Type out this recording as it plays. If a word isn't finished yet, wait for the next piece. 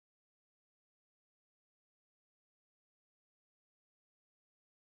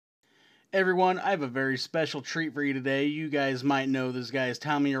Everyone, I have a very special treat for you today. You guys might know this guy as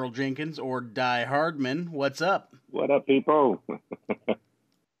Tommie Earl Jenkins or Die-Hardman. What's up? What up, people?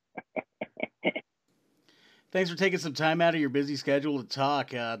 Thanks for taking some time out of your busy schedule to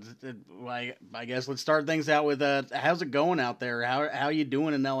talk. I guess let's start things out with how's it going out there? How you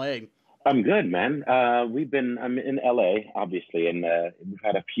doing in LA? I'm good, man. I'm in LA, obviously, and we've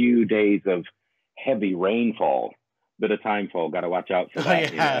had a few days of heavy rainfall. Bit of timefall. Got to watch out for Oh that,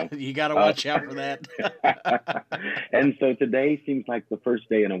 you yeah, know. you got to Uh, watch out for that. and so today seems like the first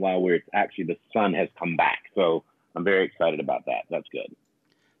day in a while where it's actually the sun has come back. So I'm very excited about that. That's good.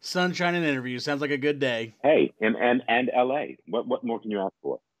 Sunshine and interview sounds like a good day. Hey, and LA. What more can you ask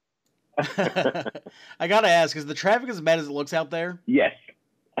for? I gotta ask, is the traffic as bad as it looks out there? Yes.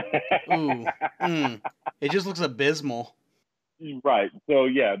 Ooh, mm, it just looks abysmal. Right. So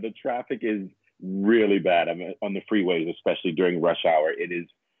yeah, the traffic is really bad. I mean, on the freeways, especially during rush hour.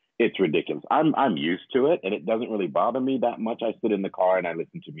 It's ridiculous. I'm used to it, and it doesn't really bother me that much. I sit in the car and I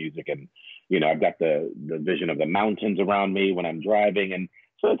listen to music, and I've got the vision of the mountains around me when I'm driving, and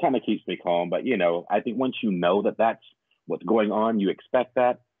so it kind of keeps me calm. But I think once you know that that's what's going on, you expect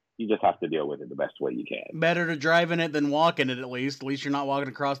that. You just have to deal with it the best way you can. Better to drive in it than walk in it at least. At least you're not walking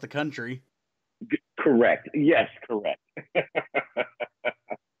across the country. Correct. Yes, correct.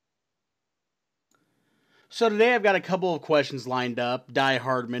 So today I've got a couple of questions lined up.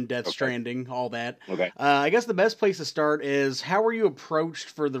 Die-Hardman, Death Okay. Stranding, all that. Okay. I guess the best place to start is how were you approached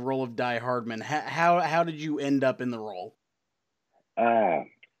for the role of Die-Hardman? How did you end up in the role? Ah,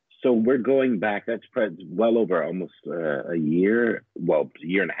 so we're going back. That's well over almost a year. Well, a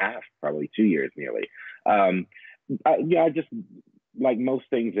year and a half, probably 2 years nearly. Um, yeah, I just like most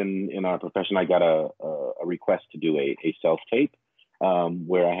things in our profession, I got a request to do a self tape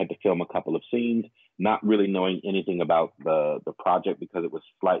where I had to film a couple of scenes, not really knowing anything about the project because it was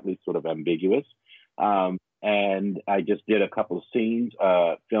slightly sort of ambiguous. And I just did a couple of scenes,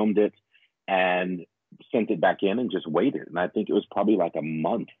 filmed it, and sent it back in and just waited. And I think it was probably like a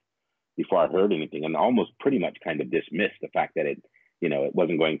month before I heard anything, and almost pretty much kind of dismissed the fact that it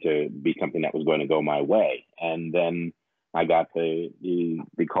wasn't going to be something that was going to go my way. And then I got the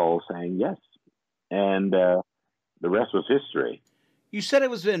call saying yes, and the rest was history. You said it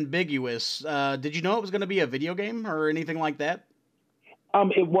was ambiguous. Did you know it was going to be a video game or anything like that?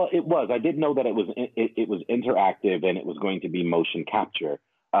 It was. I did know that it was interactive and it was going to be motion capture,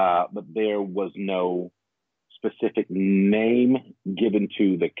 but there was no specific name given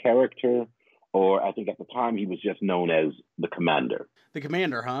to the character, or I think at the time he was just known as the commander. The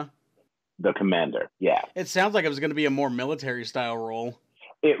commander, huh? The commander, yeah. It sounds like it was going to be a more military style role.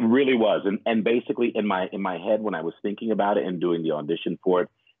 It really was, and basically in my head when I was thinking about it and doing the audition for it,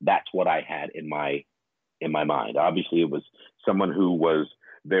 that's what I had in my mind. Obviously, it was someone who was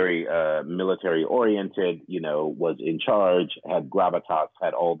very military oriented, was in charge, had gravitas,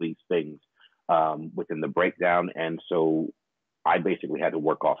 had all these things within the breakdown. And so I basically had to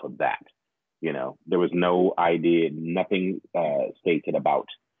work off of that. There was no idea, nothing stated about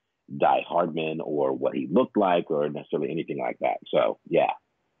Die-Hardman or what he looked like or necessarily anything like that. So, yeah.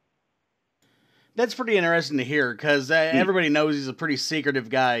 That's pretty interesting to hear because Mm. everybody knows he's a pretty secretive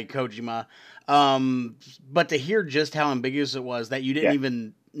guy, Kojima. But to hear just how ambiguous it was that you didn't Yeah.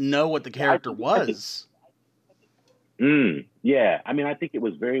 even know what the I character think, I think was. Yeah, I mean, I think it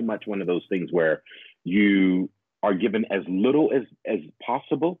was very much one of those things where you are given as little as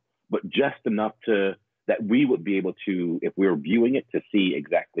possible, but just enough to that we would be able to, if we were viewing it, to see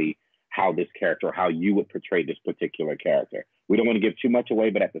exactly how this character, how you would portray this particular character. We don't want to give too much away,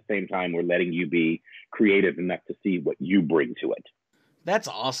 but at the same time, we're letting you be creative enough to see what you bring to it. That's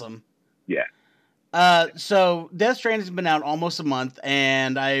awesome. Yeah. So Death Stranding's been out almost a month,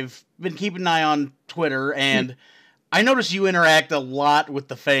 and I've been keeping an eye on Twitter, and I notice you interact a lot with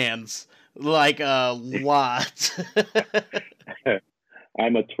the fans, like a lot.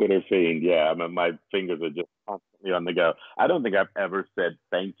 I'm a Twitter fiend. Yeah, my fingers are just constantly on the go. I don't think I've ever said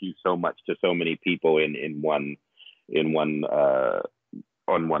thank you so much to so many people in one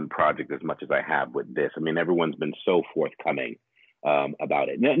on one project as much as I have with this. I mean, everyone's been so forthcoming about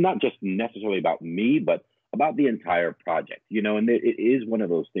it. Not just necessarily about me, but about the entire project. And it is one of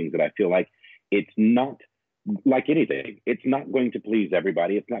those things that I feel like it's not like anything. It's not going to please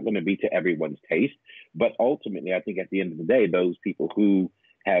everybody. It's not going to be to everyone's taste. But ultimately, I think at the end of the day, those people who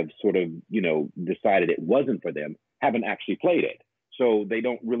have sort of, decided it wasn't for them haven't actually played it. So they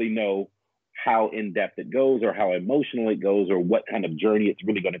don't really know how in depth it goes or how emotional it goes or what kind of journey it's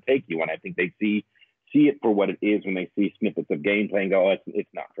really going to take you. And I think they see it for what it is when they see snippets of gameplay and go, oh, it's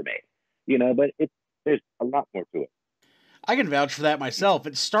not for me. But there's a lot more to it. I can vouch for that myself.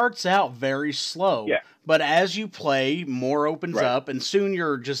 It starts out very slow, Yeah. but as you play, more opens Right. up, and soon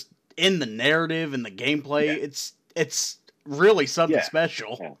you're just in the narrative and the gameplay. Yeah. It's really something Yeah.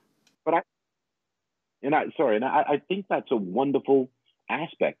 special. Yeah. But I think that's a wonderful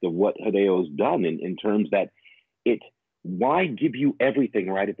aspect of what Hideo's done in terms that it why give you everything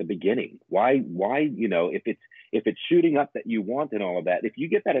right at the beginning? Why if it's shooting up that you want and all of that, if you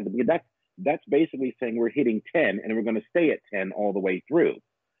get that at the beginning, that's basically saying we're hitting 10 and we're going to stay at 10 all the way through.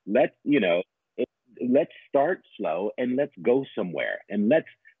 Let's let's start slow and let's go somewhere, and let's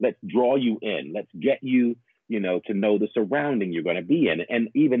draw you in. Let's get you to know the surrounding you're going to be in, and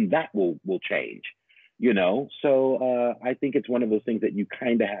even that will change. So I think it's one of those things that you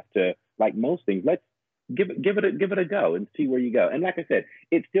kind of have to, like most things, let's give it a go and see where you go. And like I said,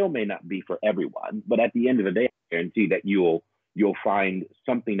 it still may not be for everyone, but at the end of the day, I guarantee that you'll find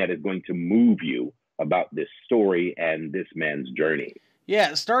something that is going to move you about this story and this man's journey.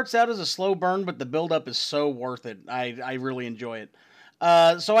 Yeah, it starts out as a slow burn, but the build-up is so worth it. I really enjoy it.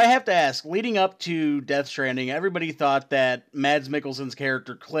 So I have to ask, leading up to Death Stranding, everybody thought that Mads Mikkelsen's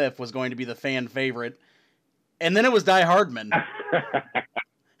character Cliff was going to be the fan favorite, and then it was Die-Hardman.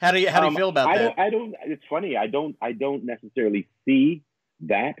 How do you feel about that? I don't. It's funny. I don't necessarily see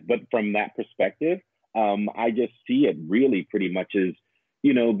that, but from that perspective, I just see it really pretty much as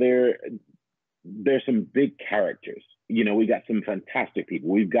there's some big characters. We got some fantastic people.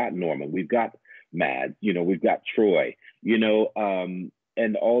 We've got Norman. We've got Mads. We've got Troy.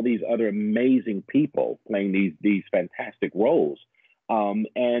 And all these other amazing people playing these fantastic roles.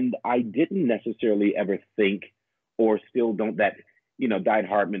 And I didn't necessarily ever think, or still don't, that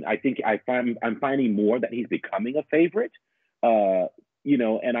Die-Hardman. I think I'm finding more that he's becoming a favorite.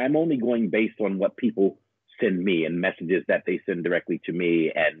 And I'm only going based on what people send me and messages that they send directly to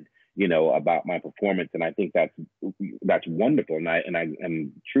me, and about my performance. And I think that's wonderful, and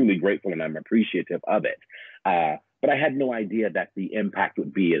I'm truly grateful and I'm appreciative of it. But I had no idea that the impact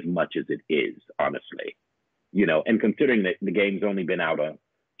would be as much as it is, honestly. And considering that the game's only been out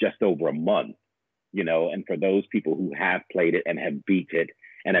just over a month, and for those people who have played it and have beat it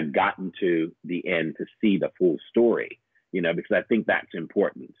and have gotten to the end to see the full story, because I think that's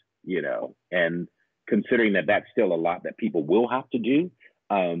important, and considering that that's still a lot that people will have to do,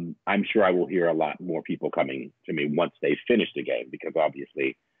 I'm sure I will hear a lot more people coming to me once they finish the game, because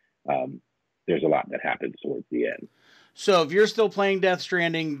obviously there's a lot that happens towards the end. So if you're still playing Death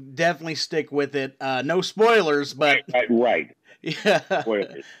Stranding, definitely stick with it. No spoilers, but right. Yeah.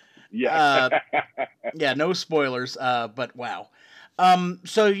 Spoilers. Yeah. Yeah, no spoilers. But wow.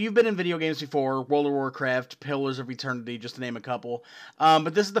 So you've been in video games before, World of Warcraft, Pillars of Eternity, just to name a couple.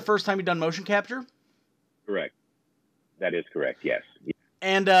 But this is the first time you've done motion capture? Correct. That is correct. Yes.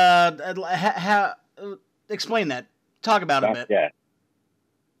 And explain that. Talk about it a bit. Yeah.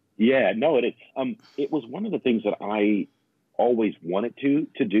 Yeah, no, it is. It was one of the things that I always wanted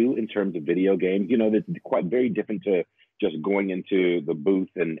to do in terms of video games. That's quite very different to just going into the booth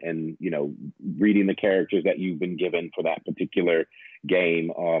and reading the characters that you've been given for that particular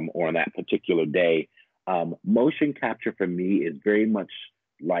game or on that particular day. Motion capture for me is very much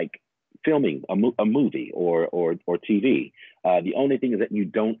like filming a movie or TV. The only thing is that you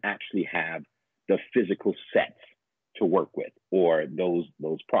don't actually have the physical sets to work with, or those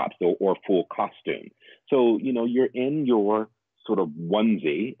props, or full costume. So you're in your sort of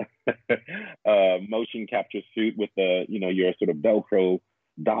onesie motion capture suit with your sort of Velcro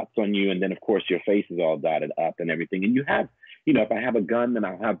dots on you, and then of course your face is all dotted up and everything. And you have, if I have a gun, then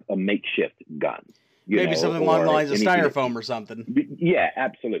I'll have a makeshift gun. Maybe something along the lines of styrofoam or something. Yeah,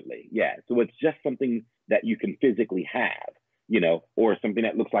 absolutely. Yeah. So it's just something that you can physically have, or something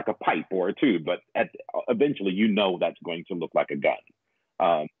that looks like a pipe or a tube, but eventually, that's going to look like a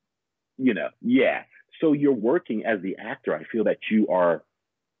gun. Yeah. So you're working as the actor. I feel that you are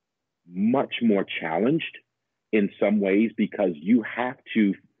much more challenged in some ways, because you have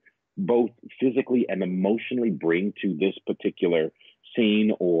to both physically and emotionally bring to this particular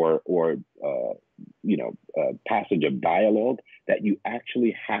scene or passage of dialogue that you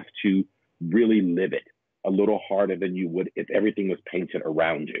actually have to really live it a little harder than you would if everything was painted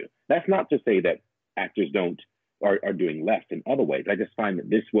around you. That's not to say that actors are doing less in other ways. I just find that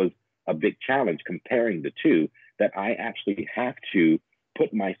this was a big challenge comparing the two, that I actually have to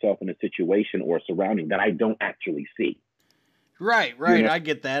put myself in a situation or surrounding that I don't actually see. Right. I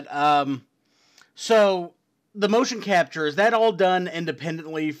get that. So the motion capture, is that all done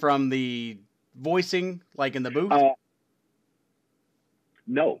independently from the voicing, like in the booth?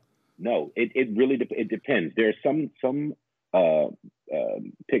 No. It really it depends. There's some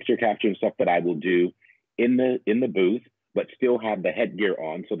picture capture and stuff that I will do in the booth, but still have the headgear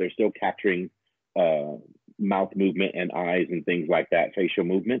on, so they're still capturing mouth movement and eyes and things like that, facial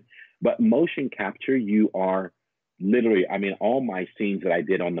movement. But motion capture, you are literally, I mean, all my scenes that I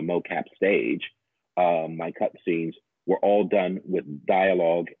did on the mocap stage, my cut scenes, were all done with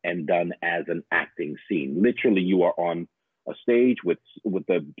dialogue and done as an acting scene. Literally, you are on a stage with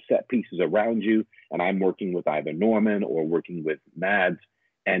the set pieces around you, and I'm working with either Norman or working with Mads,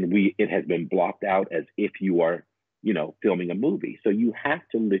 and it has been blocked out as if you are, you know, filming a movie. So you have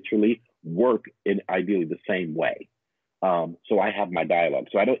to literally work in ideally the same way. So I have my dialogue.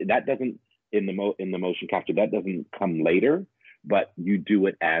 So that doesn't in the motion capture, that doesn't come later, but you do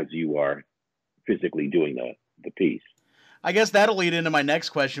it as you are physically doing the piece. I guess that'll lead into my next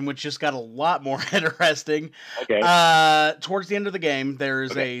question, which just got a lot more interesting. Okay. Towards the end of the game,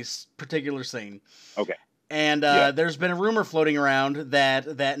 there's a particular scene. Okay. And there's been a rumor floating around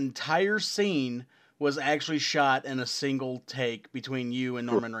that that entire scene was actually shot in a single take between you and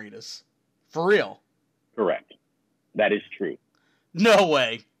Norman Reedus. For real? Correct. That is true. No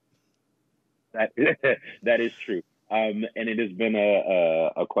way. That is true. And it has been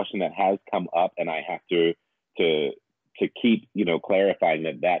a question that has come up, and I have to keep, you know, clarifying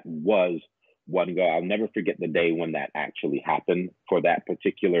that was one go. I'll never forget the day when that actually happened for that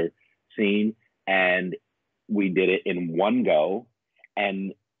particular scene, and we did it in one go,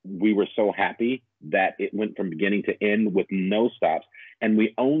 and we were so happy that it went from beginning to end with no stops, and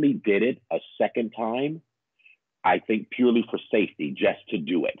we only did it a second time, I think purely for safety, just to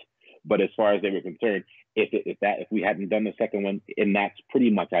do it. But as far as they were concerned, if we hadn't done the second one, and that's pretty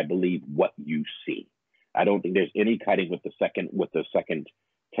much, I believe, what you see. I don't think there's any cutting with the second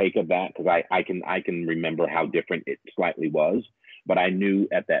take of that, because I can remember how different it slightly was, but I knew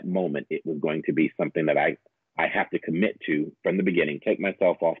at that moment it was going to be something that I have to commit to from the beginning, take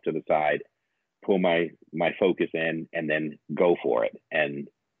myself off to the side, pull my focus in, and then go for it. And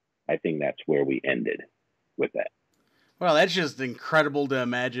I think that's where we ended with that. Well, that's just incredible to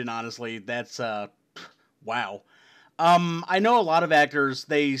imagine, honestly. That's, wow. I know a lot of actors,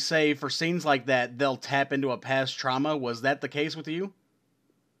 they say for scenes like that, they'll tap into a past trauma. Was that the case with you?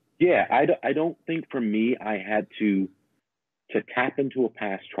 Yeah, I don't think for me, I had to tap into a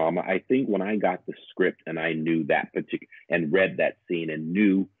past trauma. I think when I got the script and I knew that particular, and read that scene and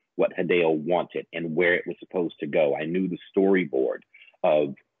knew what Hideo wanted and where it was supposed to go, I knew the storyboard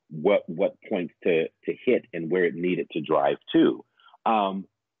of what points to hit and where it needed to drive to.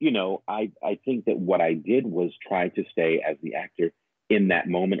 You know, I think that what I did was try to stay as the actor in that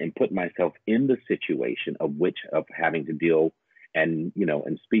moment and put myself in the situation of having to deal and, you know,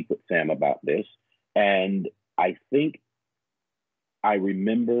 and speak with Sam about this. And I think I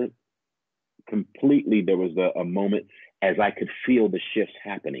remember completely, there was a moment as I could feel the shifts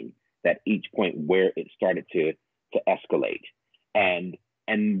happening, that each point where it started to escalate.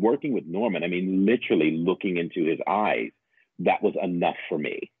 And working with Norman, I mean, literally looking into his eyes, that was enough for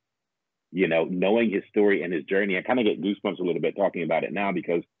me. You know, knowing his story and his journey, I kind of get goosebumps a little bit talking about it now,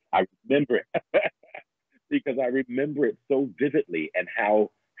 because I remember it, because I remember it so vividly, and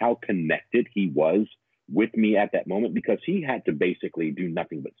how connected he was with me at that moment, because he had to basically do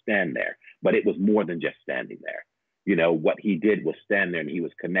nothing but stand there. But it was more than just standing there. You know, what he did was stand there, and he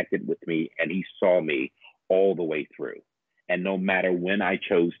was connected with me, and he saw me all the way through. And no matter when I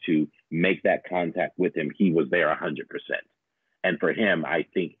chose to make that contact with him, he was there 100%. And for him, I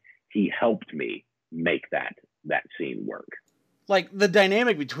think he helped me make that scene work. Like, the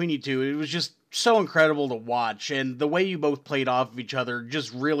dynamic between you two, it was just so incredible to watch, and the way you both played off of each other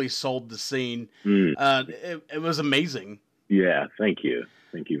just really sold the scene. It was amazing. Yeah, thank you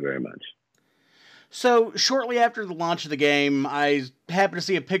very much. So, shortly after the launch of the game, I happened to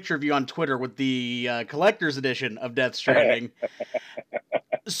see a picture of you on Twitter with the collector's edition of Death Stranding.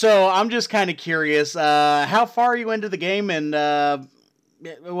 So, I'm just kind of curious, how far are you into the game, and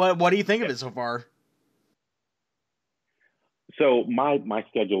what do you think of it so far? So my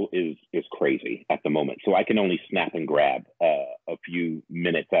schedule is crazy at the moment. So I can only snap and grab a few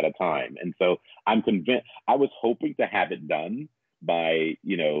minutes at a time. And so I'm convinced, I was hoping to have it done by,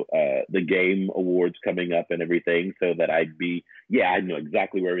 you know, the game awards coming up and everything, so that I know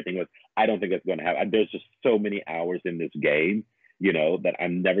exactly where everything was. I don't think that's going to happen. There's just so many hours in this game, you know, that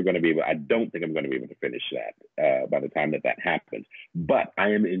I'm never going to be able, I don't think I'm going to be able to finish that by the time that happens. But I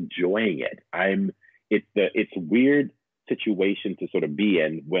am enjoying it. It's weird situation to sort of be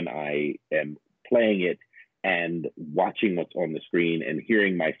in when I am playing it and watching what's on the screen and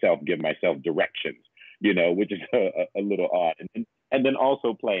hearing myself give myself directions, you know, which is a little odd. And then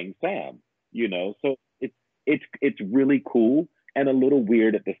also playing Sam, you know, so it's really cool and a little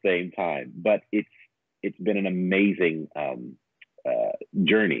weird at the same time, but it's been an amazing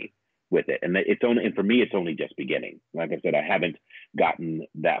journey with it, and for me it's only just beginning. Like I said, I haven't gotten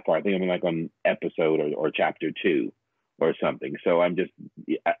that far. I think I'm like on episode or chapter 2 or something. So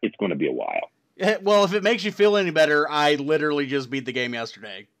it's going to be a while. Well, if it makes you feel any better, I literally just beat the game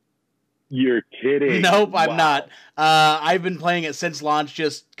yesterday. You're kidding. Nope, wow. I'm not. I've been playing it since launch,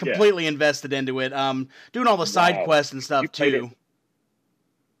 just completely invested into it. Doing all the side quests and stuff too.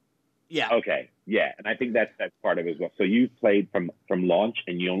 Yeah. Okay. Yeah, and I think that's part of it as well. So you played from launch,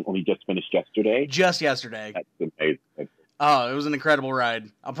 and you only just finished yesterday. Just yesterday. That's amazing. Oh, it was an incredible ride.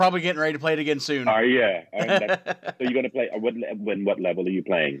 I'm probably getting ready to play it again soon. Oh yeah. So you're gonna play? What level are you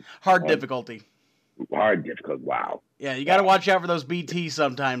playing? Hard difficulty. Hard difficulty. Wow. Yeah, you got to watch out for those BTs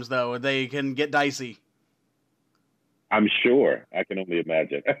sometimes, though. They can get dicey. I'm sure. I can only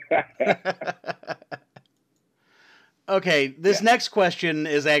imagine. Okay, this next question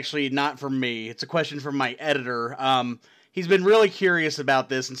is actually not from me. It's a question from my editor. He's been really curious about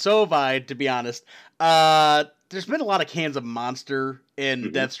this, and so have I, to be honest. There's been a lot of cans of Monster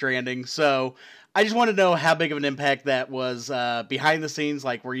in Death Stranding, so I just want to know how big of an impact that was behind the scenes.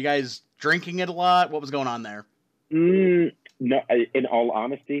 Like, were you guys drinking it a lot? What was going on there? No, in all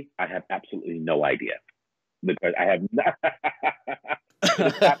honesty, I have absolutely no idea. Because I have not.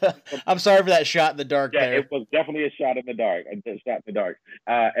 I'm sorry for that shot in the dark there. It was definitely a shot in the dark.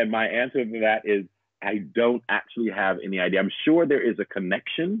 And my answer to that is I don't actually have any idea. I'm sure there is a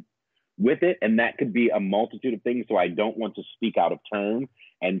connection with it, and that could be a multitude of things. So I don't want to speak out of turn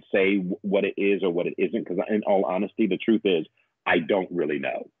and say what it is or what it isn't, because in all honesty, the truth is I don't really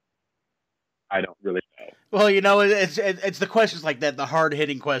know. Well, you know, it's the questions like that, the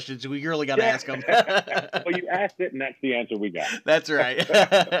hard-hitting questions. We really got to ask them. Well, you asked it, and that's the answer we got. That's right.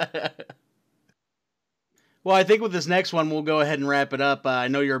 Well, I think with this next one, we'll go ahead and wrap it up. I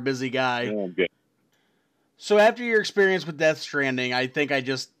know you're a busy guy. Yeah, I'm good. So after your experience with Death Stranding, I think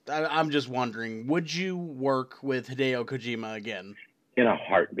I'm just wondering, would you work with Hideo Kojima again? In a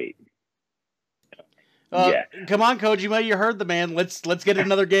heartbeat. Come on, Kojima, you heard the man. Let's get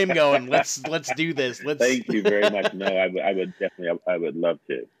another game going. Let's do this. Thank you very much. No, I would definitely. I would love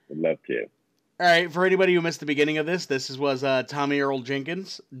to. All right, for anybody who missed the beginning of this was Tommie Earl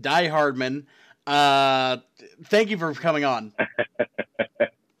Jenkins, Die-Hardman. Thank you for coming on.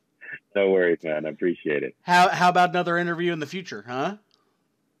 No worries, man. I appreciate it. How about another interview in the future, huh?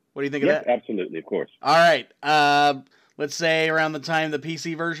 What do you think of that? Absolutely, of course. All right. Let's say around the time the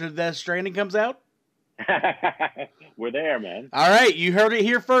PC version of Death Stranding comes out. We're there, man. All right, you heard it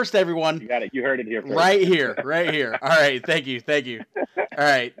here first, everyone. You got it. You heard it here first. Right here. All right, thank you. All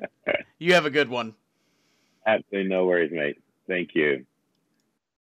right, you have a good one. Absolutely no worries, mate. Thank you.